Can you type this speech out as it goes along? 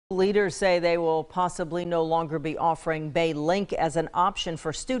Leaders say they will possibly no longer be offering Bay Link as an option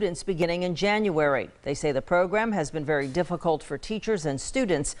for students beginning in January. They say the program has been very difficult for teachers and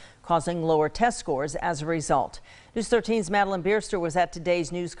students, causing lower test scores as a result. News 13's Madeline Bierster was at today's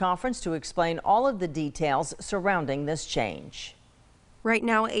news conference to explain all of the details surrounding this change. Right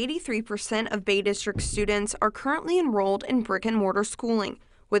now, 83% of Bay District students are currently enrolled in brick and mortar schooling,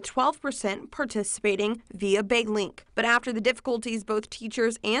 with 12% participating via Bay Link. But after the difficulties both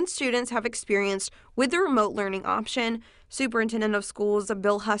teachers and students have experienced with the remote learning option, Superintendent of Schools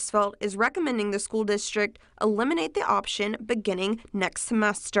Bill Husfeldt is recommending the school district eliminate the option beginning next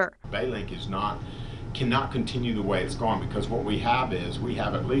semester. Bay Link cannot continue the way it's going, because what we have is we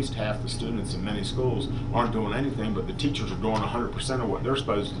have at least half the students in many schools aren't doing anything, but the teachers are doing 100% of what they're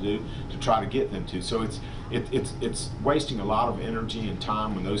supposed to do to try to get them to. So it's wasting a lot of energy and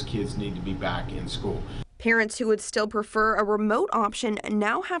time when those kids need to be back in school. Parents who would still prefer a remote option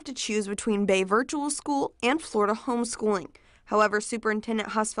now have to choose between Bay Virtual School and Florida homeschooling. However,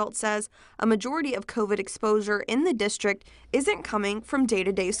 Superintendent Husfeldt says a majority of COVID exposure in the district isn't coming from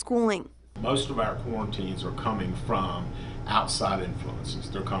day-to-day schooling. Most of our quarantines are coming from outside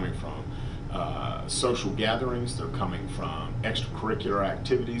influences. They're coming from social gatherings. They're coming from extracurricular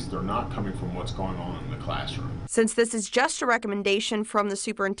activities. They're not coming from what's going on in the classroom. Since this is just a recommendation from the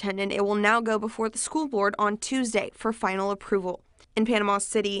superintendent, it will now go before the school board on Tuesday for final approval. In Panama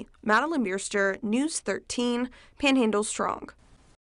City, Madeline Bierster, News 13, Panhandle Strong.